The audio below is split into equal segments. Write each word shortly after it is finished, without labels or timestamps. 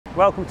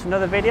Welcome to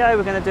another video.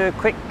 We're going to do a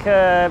quick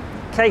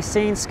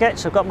casein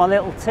sketch. I've got my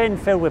little tin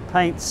filled with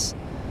paints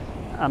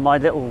and my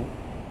little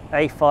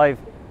A5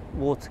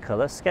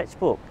 watercolour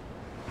sketchbook.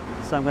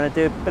 So I'm going to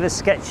do a bit of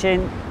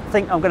sketching. I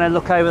think I'm going to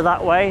look over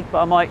that way,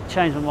 but I might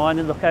change my mind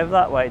and look over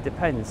that way, it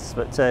depends.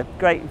 But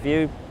great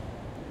view.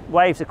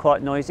 Waves are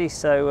quite noisy,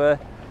 so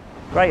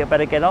great, I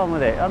better get on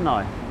with it, hadn't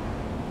I?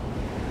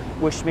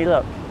 Wish me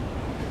luck.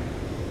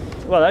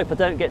 Well, I hope I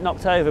don't get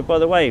knocked over by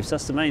the waves,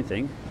 that's the main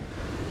thing.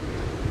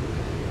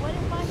 What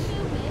if I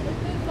film it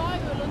and go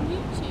viral on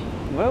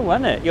YouTube? Well,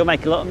 won't it? You'll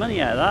make a lot of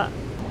money out of that.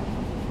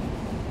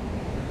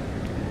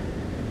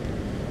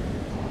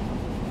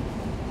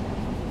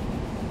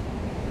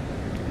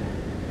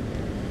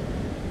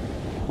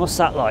 What's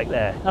that like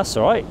there? That's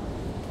all right.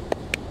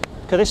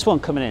 Look at this one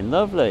coming in,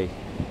 lovely.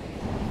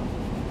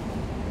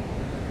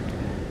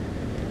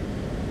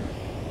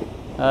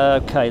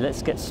 Okay,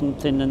 let's get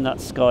something in that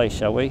sky,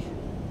 shall we?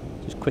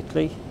 Just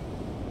quickly.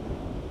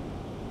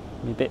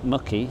 A bit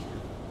mucky,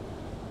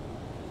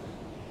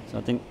 so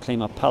I didn't clean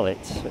my palette,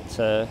 but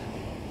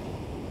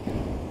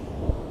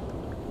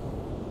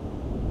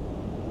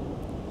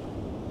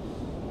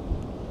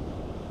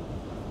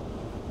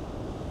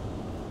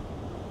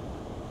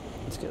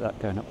let's get that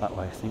going up that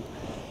way, I think.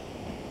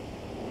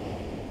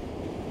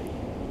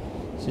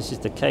 So this is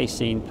the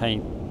casein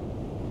paint.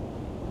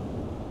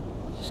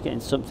 Just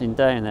getting something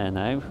down there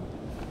now.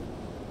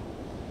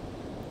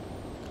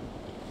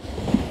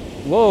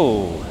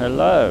 Whoa,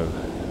 hello.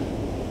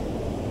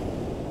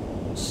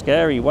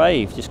 Scary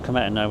wave just come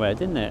out of nowhere,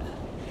 didn't it?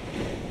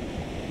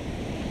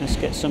 Let's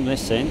get some of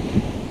this in.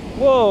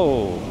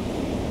 Whoa!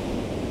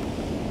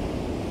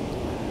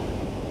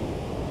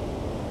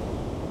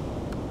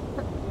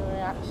 Your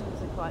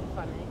reactions are quite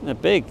funny. They're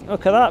big.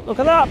 Look at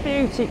that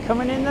beauty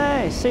coming in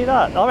there. See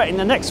that? I reckon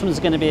the next one's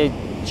going to be a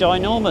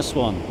ginormous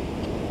one.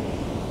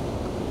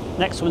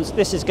 Next one's,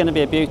 this is going to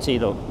be a beauty,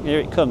 look. Here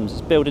it comes,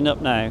 it's building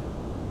up now.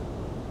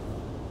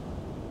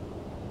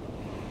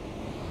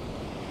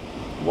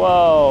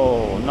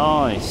 Whoa,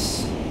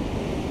 nice.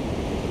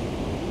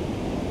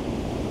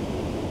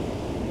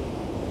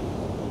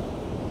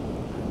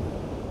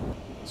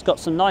 It's got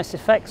some nice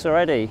effects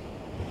already.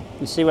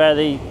 You see where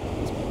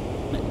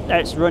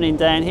it's running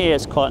down here,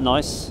 it's quite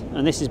nice.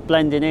 And this is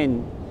blending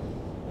in.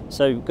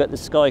 So you've got the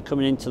sky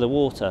coming into the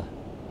water.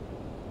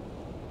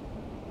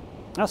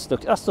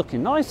 That's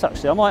looking nice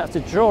actually. I might have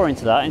to draw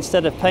into that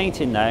instead of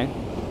painting now.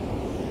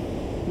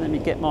 Let me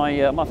get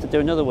my, I might have to do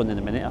another one in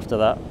a minute after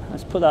that.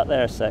 Let's put that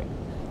there a sec.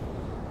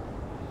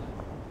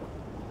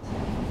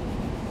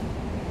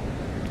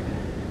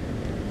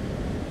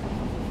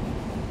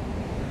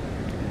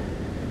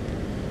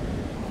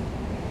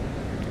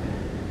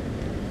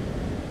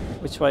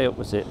 Which way up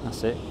was it?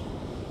 That's it.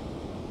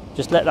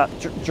 Just let that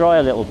dry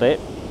a little bit.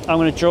 I'm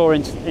going to draw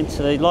into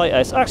the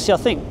lighthouse. Actually, I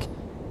think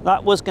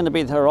that was going to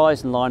be the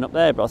horizon line up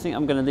there, but I think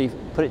I'm going to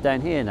put it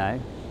down here now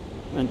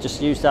and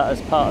just use that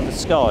as part of the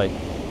sky.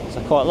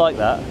 So I quite like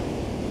that.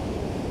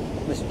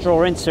 Let's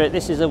draw into it.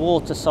 This is a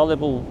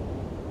water-soluble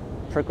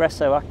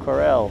Progresso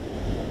Aquarelle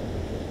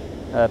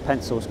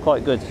pencil. It's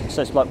quite good.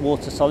 So it's like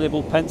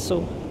water-soluble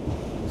pencil.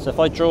 So if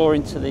I draw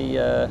into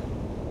the,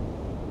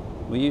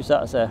 we'll use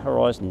that as a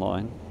horizon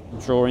line.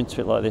 Draw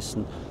into it like this,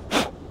 and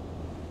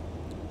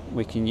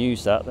we can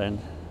use that then.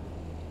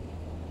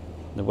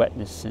 The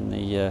wetness in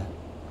the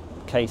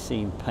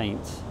casein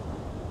paint.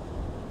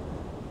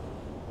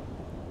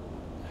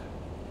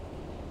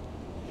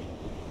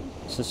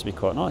 So this will be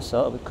quite nice.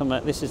 So come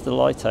out. This is the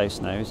lighthouse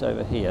now. It's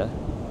over here.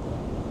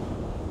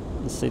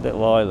 Let's see,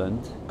 little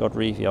island,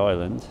 Godrevy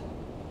Island.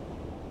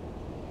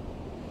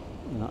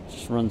 And that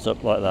just runs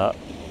up like that.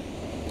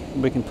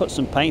 And we can put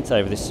some paint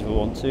over this if we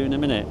want to in a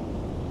minute.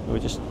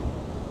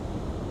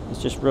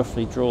 Let's just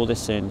roughly draw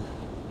this in.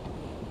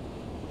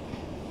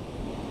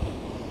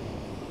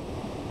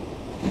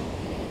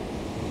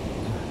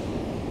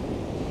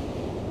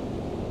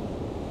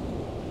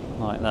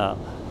 Like that.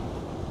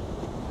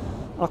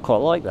 I quite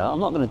like that. I'm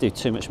not going to do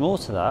too much more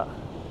to that.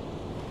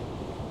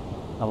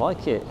 I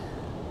like it.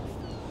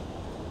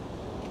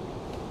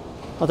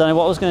 I don't know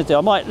what I was going to do.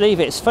 I might leave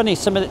it. It's funny,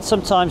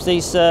 sometimes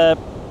these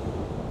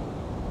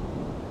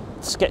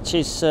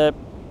sketches sort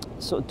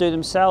of do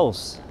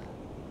themselves.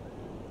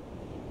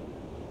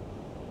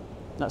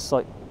 That's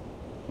like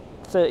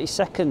 30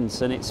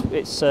 seconds and it's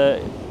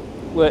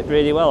worked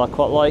really well. I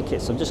quite like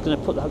it. So I'm just going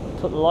to put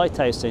the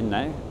lighthouse in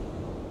now.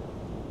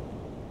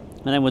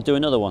 And then we'll do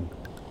another one.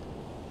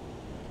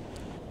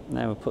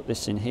 Now we'll put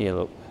this in here,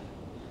 look.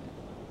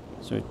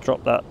 So we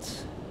drop that.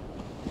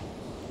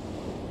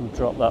 We'll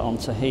drop that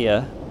onto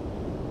here.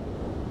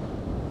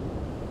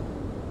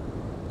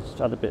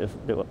 Just add a bit of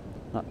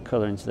that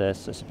colour into there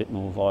so it's a bit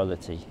more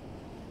violety.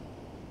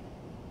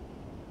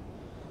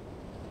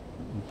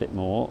 A bit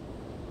more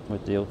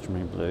with the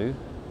Ultramarine Blue.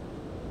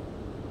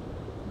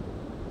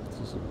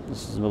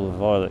 This is a little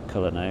violet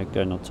colour now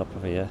going on top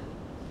of here.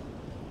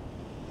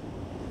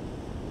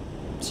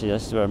 See,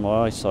 this is where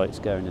my eyesight's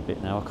going a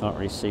bit now. I can't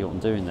really see what I'm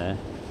doing there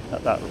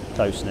at that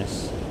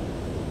closeness.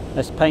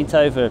 Let's paint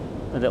over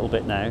a little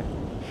bit now.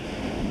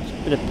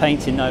 bit of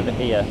painting over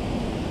here.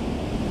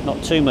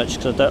 Not too much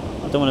because I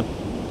don't want to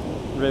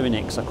ruin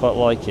it because I quite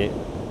like it.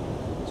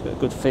 It's got a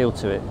good feel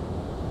to it.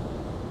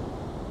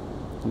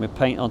 And we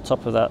paint on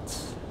top of that.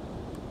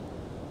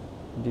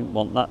 I didn't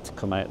want that to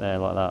come out there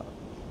like that.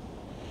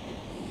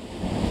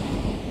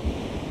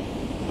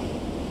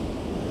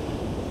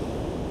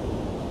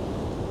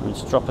 And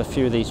just drop a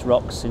few of these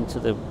rocks into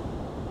the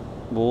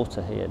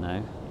water here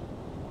now.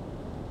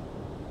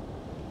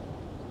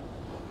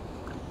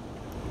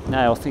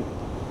 Now I think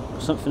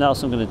something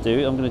else I'm going to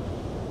do.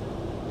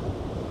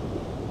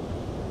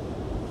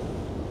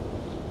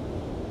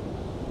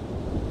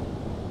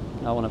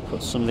 I want to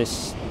put some of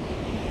this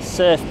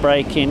surf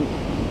breaking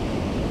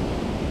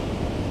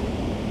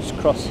just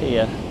across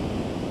here.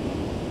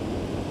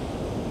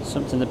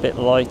 Something a bit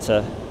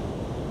lighter.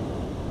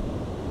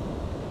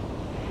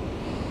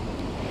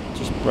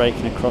 Just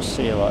breaking across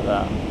here like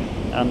that,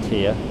 and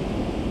here.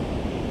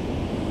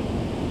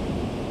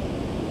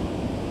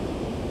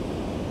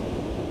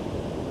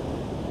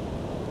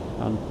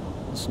 And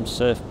some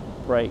surf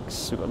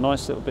breaks. We've got a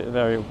nice little bit of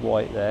area of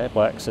white there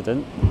by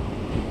accident,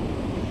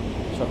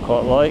 which I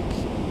quite like.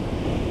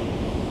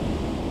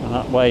 And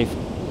that wave,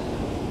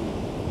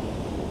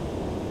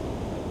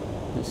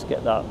 let's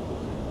get that.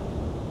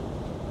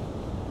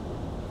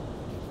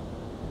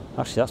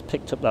 Actually, that's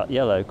picked up that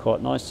yellow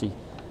quite nicely.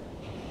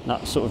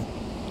 That sort of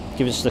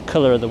gives us the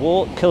colour of the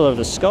water, colour of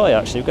the sky.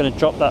 Actually, we're going to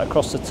drop that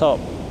across the top.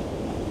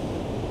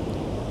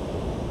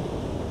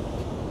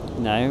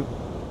 Now,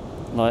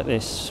 like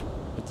this,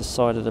 with the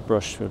side of the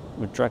brush, we'll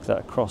drag that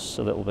across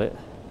a little bit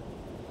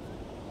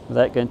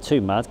without going too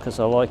mad, because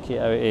I like it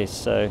how it is.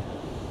 So.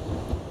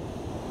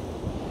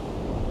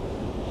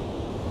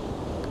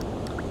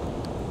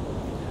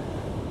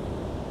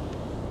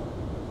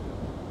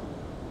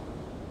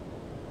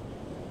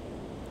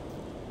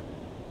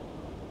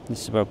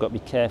 This is where I've got to be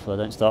careful I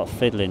don't start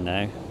fiddling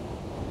now.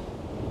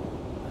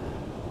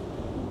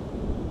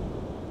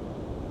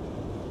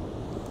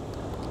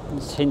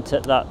 Just hint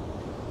at that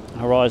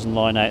horizon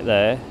line out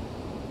there,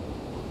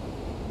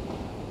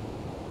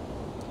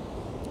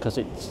 because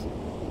it's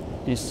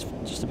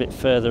just a bit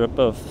further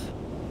above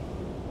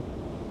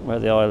where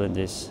the island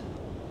is.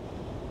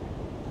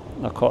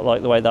 I quite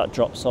like the way that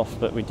drops off,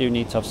 but we do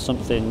need to have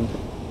something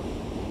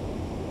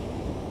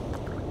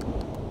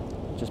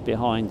just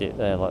behind it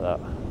there like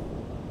that.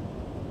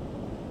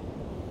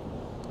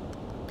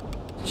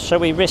 Shall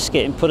we risk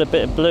it and put a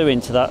bit of blue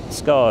into that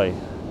sky?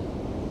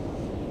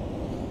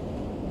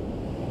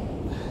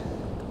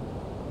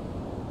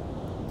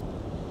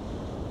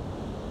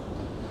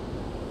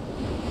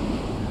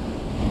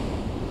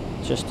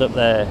 Just up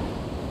there.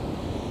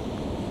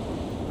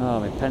 Oh,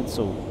 my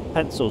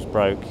pencil's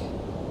broke.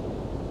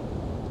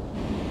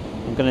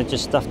 I'm going to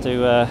just have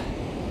to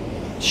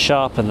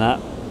sharpen that.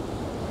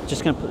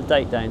 Just going to put the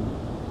date down.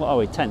 What are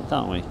we? 10th,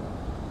 aren't we?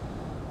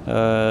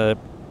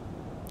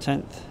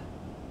 10th.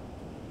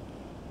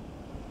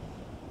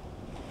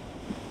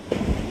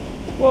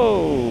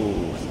 Whoa!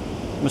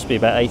 Must be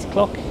about 8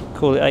 o'clock.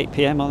 Call it 8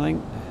 PM, I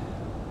think.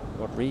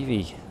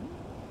 Godrevy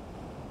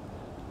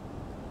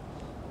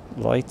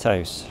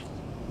Lighthouse.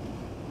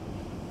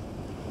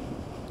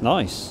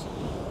 Nice.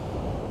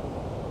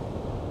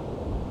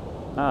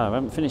 Ah, I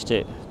haven't finished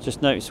it.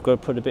 Just noticed I've got to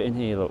put a bit in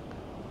here, look.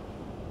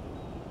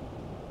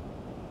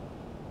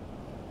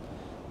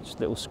 Just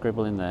a little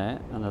scribble in there,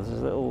 and there's a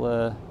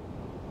little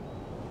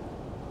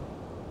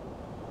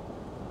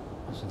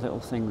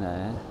thing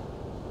there.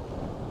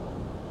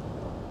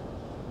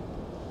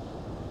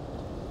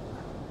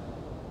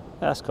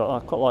 I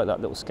quite like that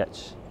little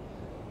sketch.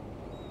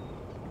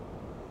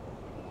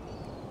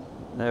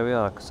 There we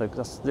are. So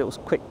that's a little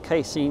quick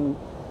casein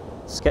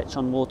sketch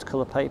on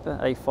watercolour paper,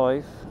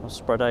 A5. I've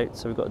spread out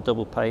so we've got a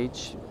double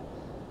page.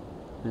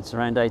 And it's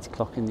around 8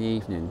 o'clock in the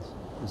evening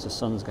as the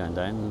sun's going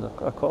down. And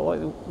I quite like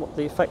what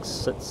the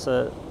effects that's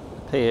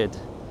appeared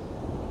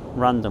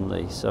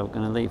randomly. So I'm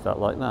going to leave that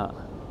like that.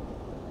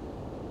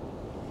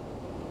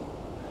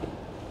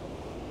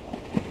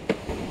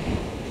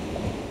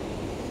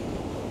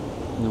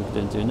 And we're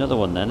going to do another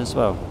one then as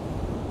well.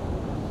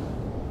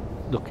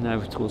 Looking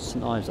over towards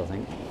St Ives, I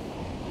think.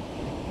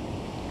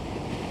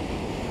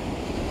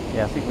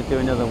 Yeah, I think we'll do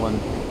another one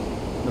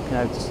looking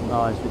over to St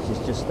Ives, which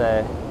is just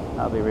there.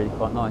 That'll be really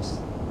quite nice.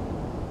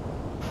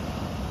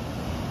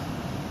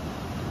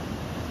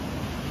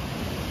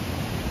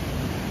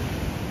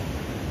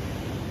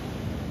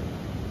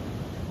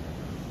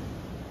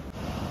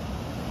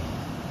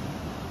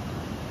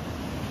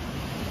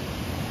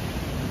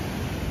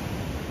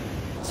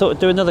 Thought I'd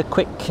do another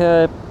quick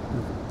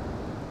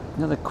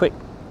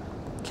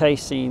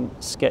casein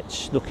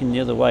sketch looking the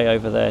other way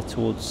over there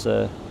towards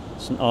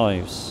St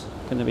Ives.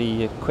 Going to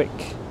be a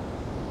quick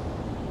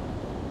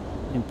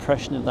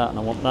impression of that, and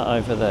I want that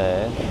over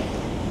there.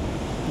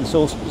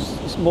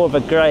 It's more of a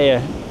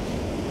grayer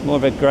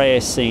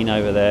scene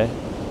over there.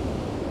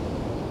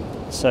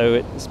 So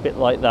it's a bit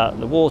like that.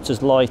 The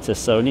water's lighter,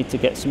 so I need to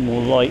get some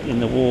more light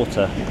in the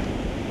water.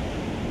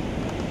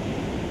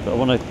 But I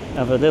want to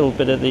have a little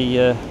bit of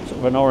the sort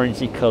of an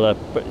orangey colour,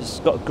 but it's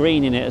got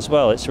green in it as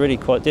well. It's really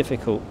quite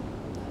difficult.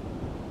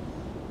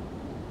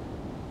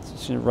 So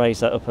just going to raise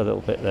that up a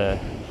little bit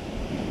there.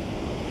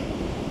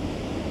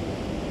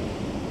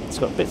 It's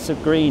got bits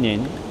of green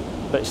in,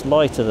 but it's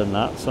lighter than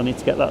that, so I need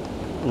to get that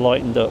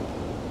lightened up.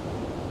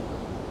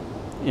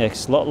 Yeah,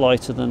 it's a lot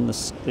lighter than the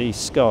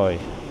sky.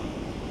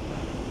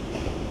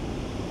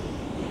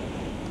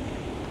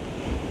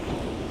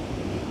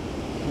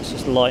 Let's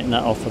just lighten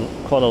that off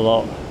quite a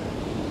lot.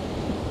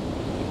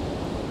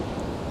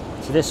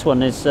 So this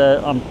one is,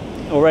 I'm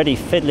already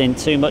fiddling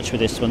too much with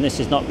this one. This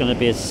is not going to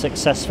be as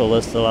successful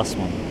as the last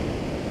one.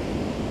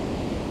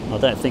 I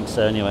don't think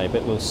so anyway,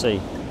 but we'll see.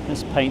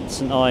 Let's paint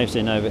St Ives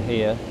in over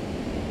here.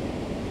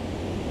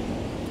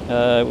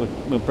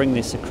 We'll bring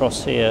this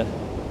across here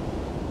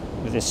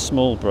with this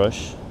small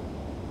brush.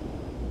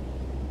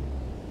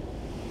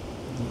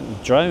 A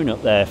drone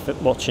up there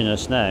watching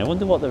us now. I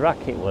wonder what the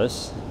racket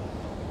was.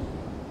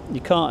 You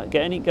can't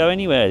go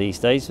anywhere these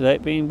days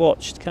without being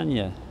watched, can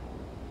you?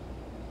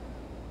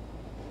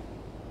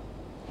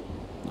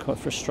 Quite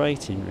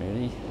frustrating,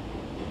 really.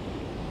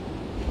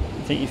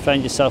 I think you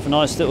found yourself a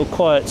nice little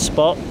quiet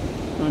spot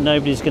where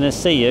nobody's going to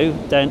see you,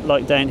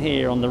 like down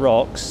here on the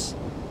rocks.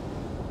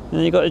 And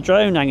then you've got a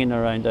drone hanging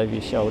around over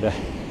your shoulder.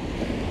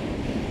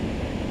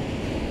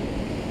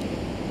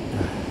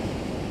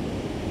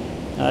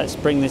 Let's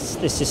bring this.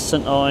 This is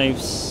St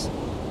Ives.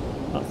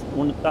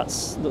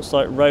 That looks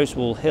like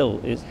Rosewall Hill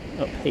is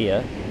up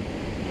here,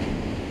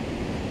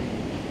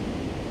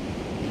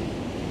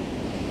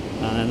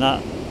 and then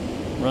that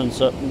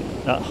runs up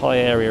that high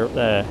area up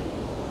there.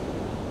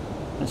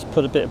 Let's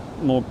put a bit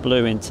more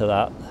blue into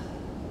that.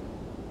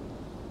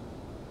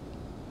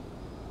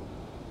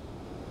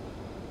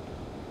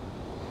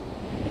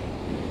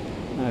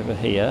 Over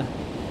here.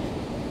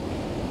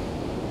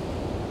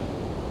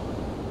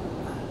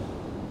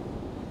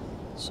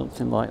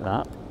 Something like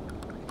that.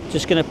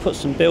 Just going to put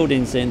some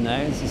buildings in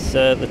now. This is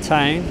the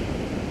town.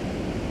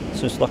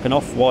 So it's like an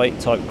off-white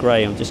type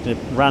grey. I'm just going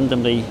to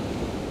randomly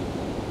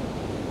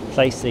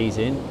place these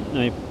in.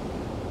 Now,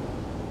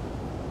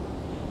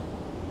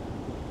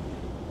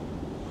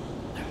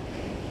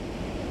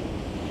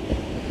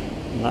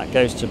 and that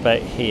goes to about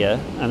here.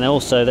 And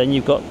also then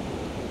you've got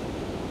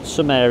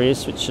some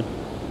areas which have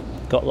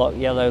got like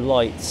yellow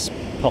lights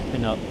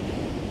popping up.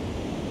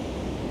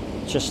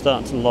 Just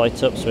starting to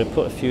light up, so we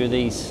put a few of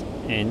these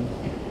in.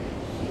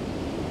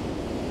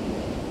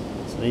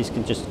 So these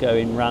can just go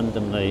in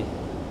randomly.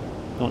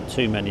 Not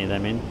too many of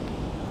them in.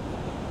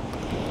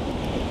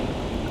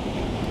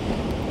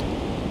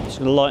 Just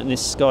going to lighten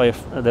this sky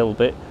a little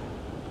bit.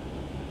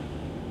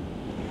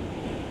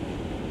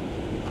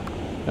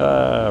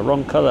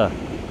 Wrong colour.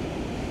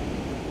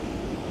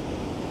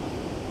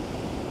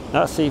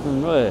 That's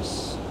even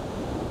worse.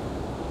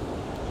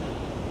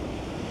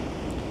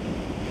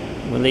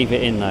 We'll leave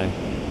it in though.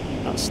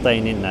 That's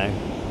staying in now.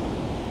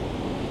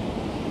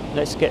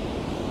 Let's get.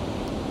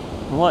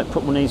 I might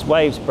put one of these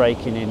waves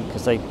breaking in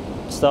because they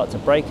start to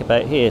break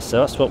about here,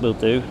 so that's what we'll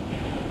do.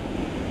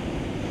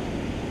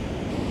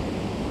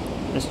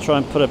 Let's try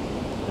and put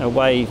a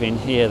wave in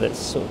here that's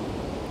sort of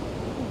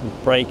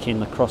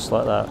breaking across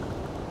like that.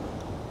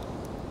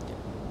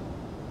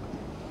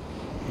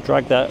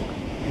 Drag that,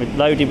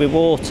 loaded with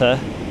water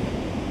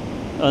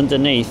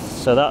underneath,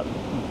 so that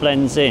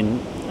blends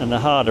in and the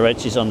harder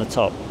edge is on the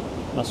top.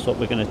 That's what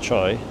we're going to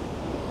try.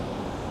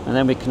 And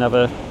then we can have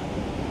an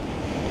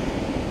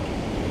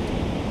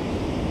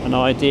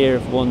idea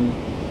of one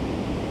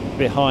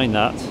behind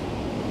that,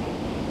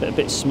 but a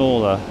bit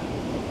smaller.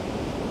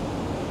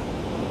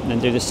 And then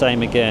do the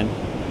same again.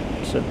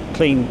 So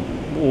clean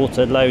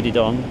water loaded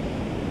on,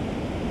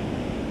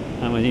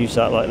 and we'll use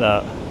that like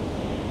that.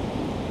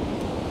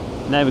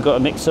 Now we've got to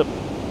mix up.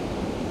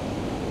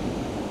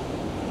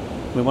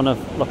 We want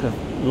like a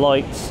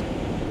light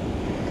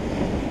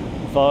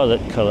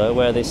violet colour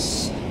where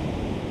this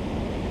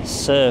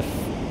surf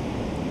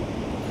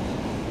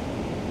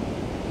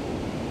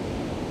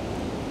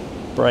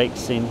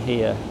breaks in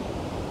here.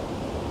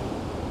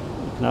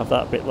 You can have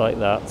that bit like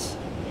that.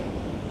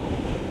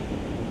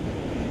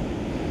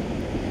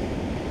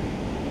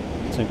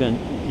 So I'm going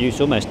to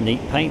use almost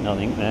neat paint, I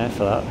think, there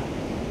for that.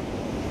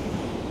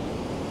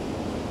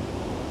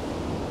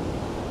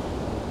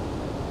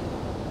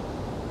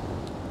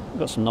 We've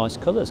got some nice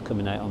colours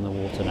coming out on the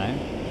water now.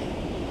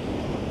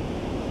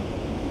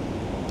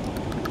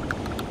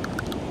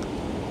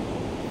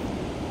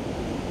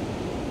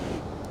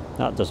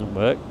 That doesn't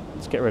work.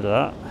 Let's get rid of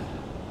that.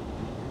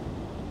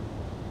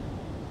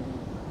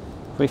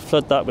 If we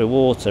flood that with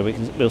water,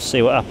 we'll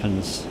see what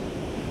happens.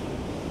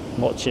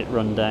 Watch it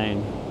run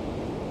down.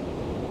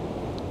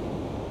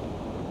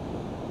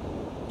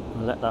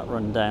 Let that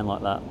run down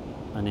like that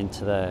and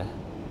into there.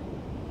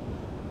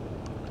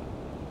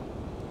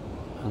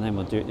 And then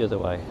we'll do it the other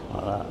way,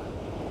 like that.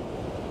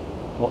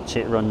 Watch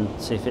it run,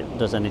 see if it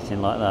does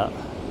anything like that.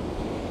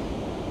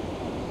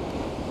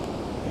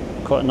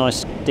 Quite a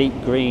nice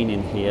deep green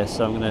in here,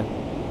 so I'm going to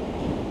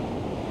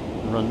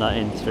run that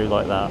in through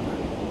like that.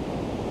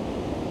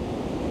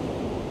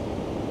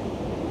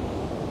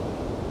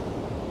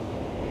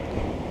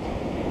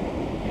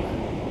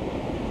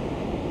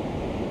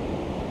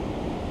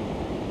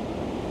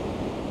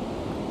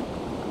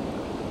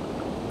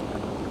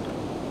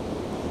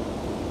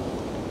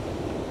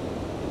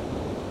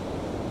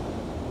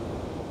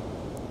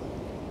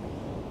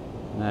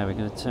 Now we're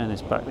going to turn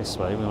this back this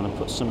way. We want to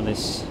put some of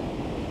this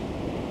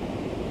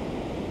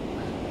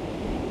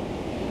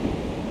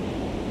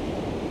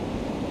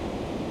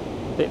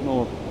a bit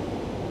more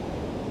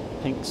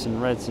pinks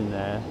and reds in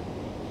there.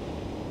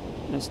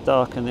 Let's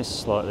darken this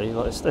slightly.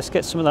 Let's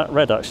get some of that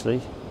red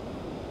actually.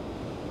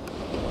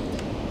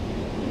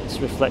 It's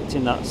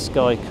reflecting that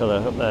sky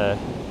colour up there.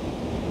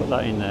 Put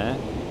that in there.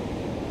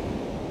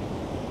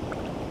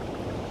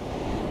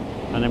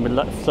 And then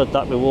we'll flood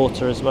that with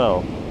water as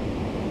well.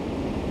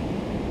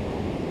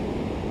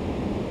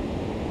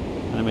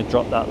 And then we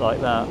drop that like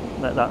that.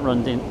 Let that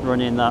run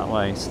in that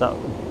way. So that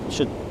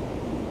should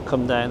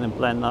come down and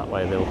blend that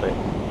way a little bit.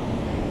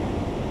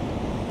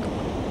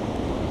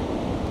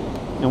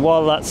 And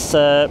while that's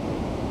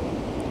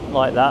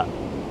like that,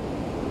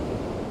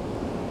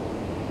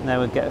 now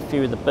we'll get a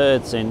few of the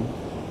birds in,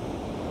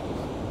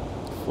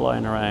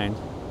 flying around.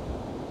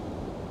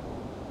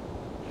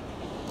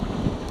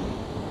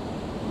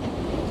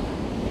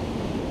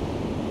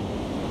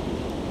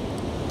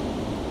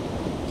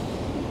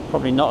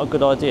 Probably not a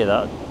good idea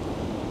that,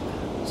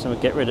 so we'll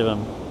get rid of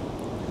them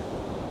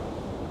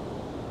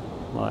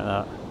like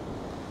that.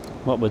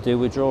 What we'll do,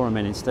 we'll draw them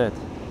in instead.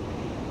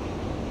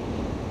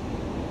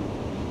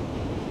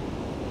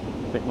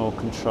 A bit more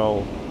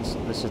control.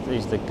 These are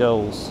the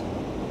gulls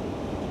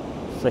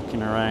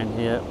flicking around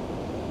here.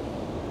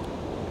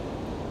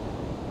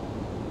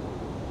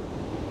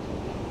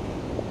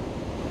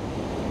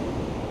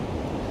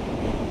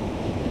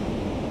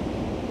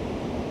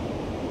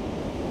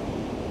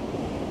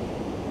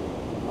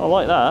 I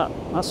like that.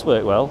 That's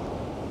worked well.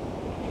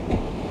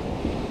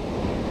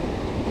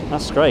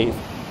 That's great.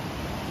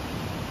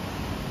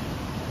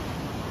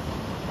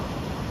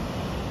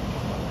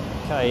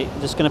 Okay,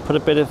 I'm just going to put a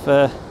bit of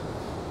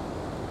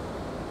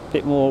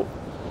bit more.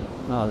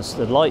 Oh,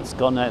 the light's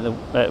gone out of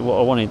what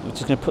I wanted. I'm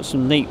just going to put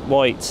some neat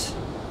white,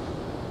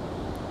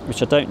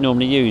 which I don't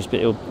normally use, but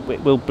it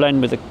will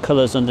blend with the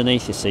colours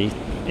underneath, you see,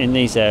 in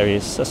these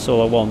areas. That's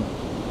all I want.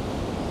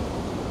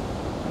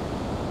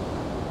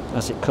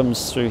 As it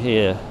comes through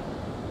here.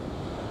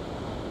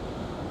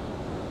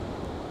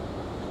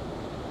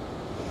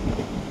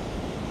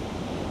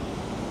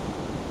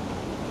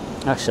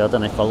 Actually, I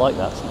don't know if I like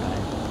that now.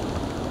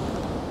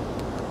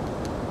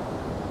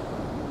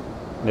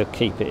 We'll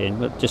keep it in,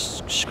 but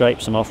just scrape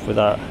some off with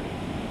that.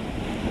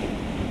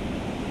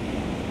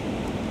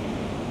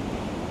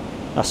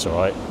 That's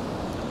alright.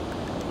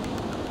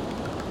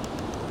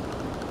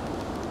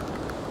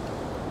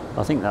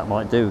 I think that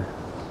might do.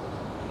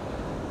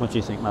 What do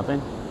you think,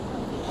 Madeline?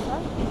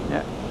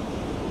 Yeah.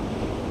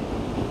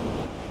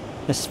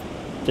 Let's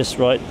just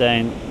write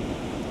down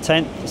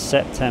 10th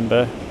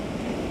September.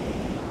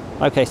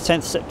 Okay,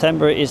 10th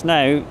September it is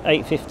now,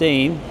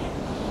 8:15.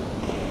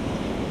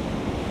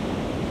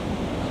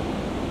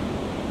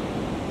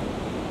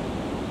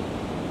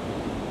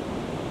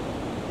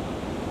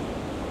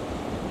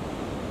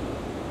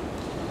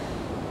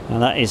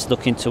 And that is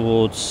looking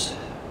towards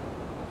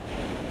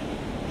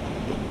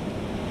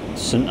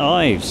St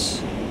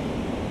Ives.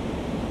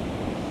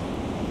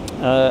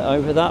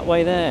 Over that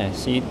way there,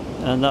 see,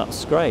 and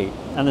that's great.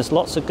 And there's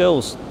lots of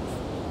gulls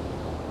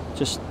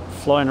just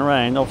flying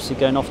around, obviously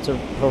going off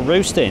for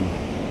roosting.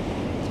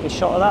 Take a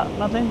shot of that,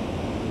 Madeline.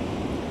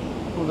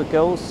 All the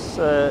gulls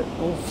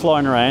all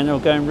flying around, they're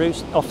going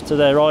off to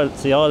their island,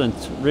 to the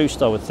island to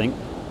roost, I would think.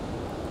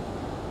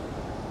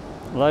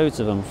 Loads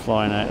of them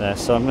flying out there,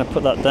 so I'm going to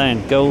put that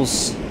down.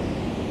 Gulls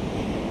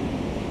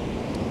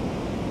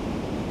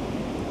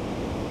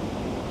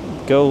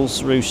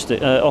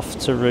roosted, off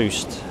to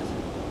roost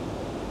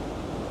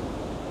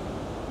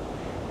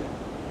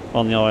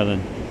on the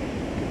island.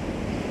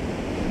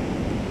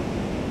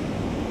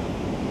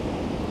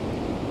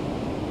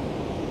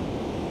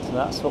 So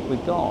that's what we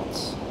got.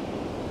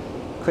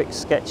 Quick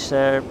sketch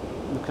there,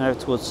 looking over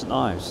towards St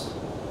Ives.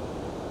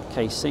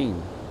 Casein.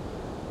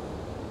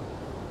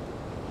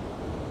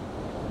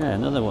 Yeah,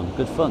 another one,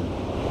 good fun.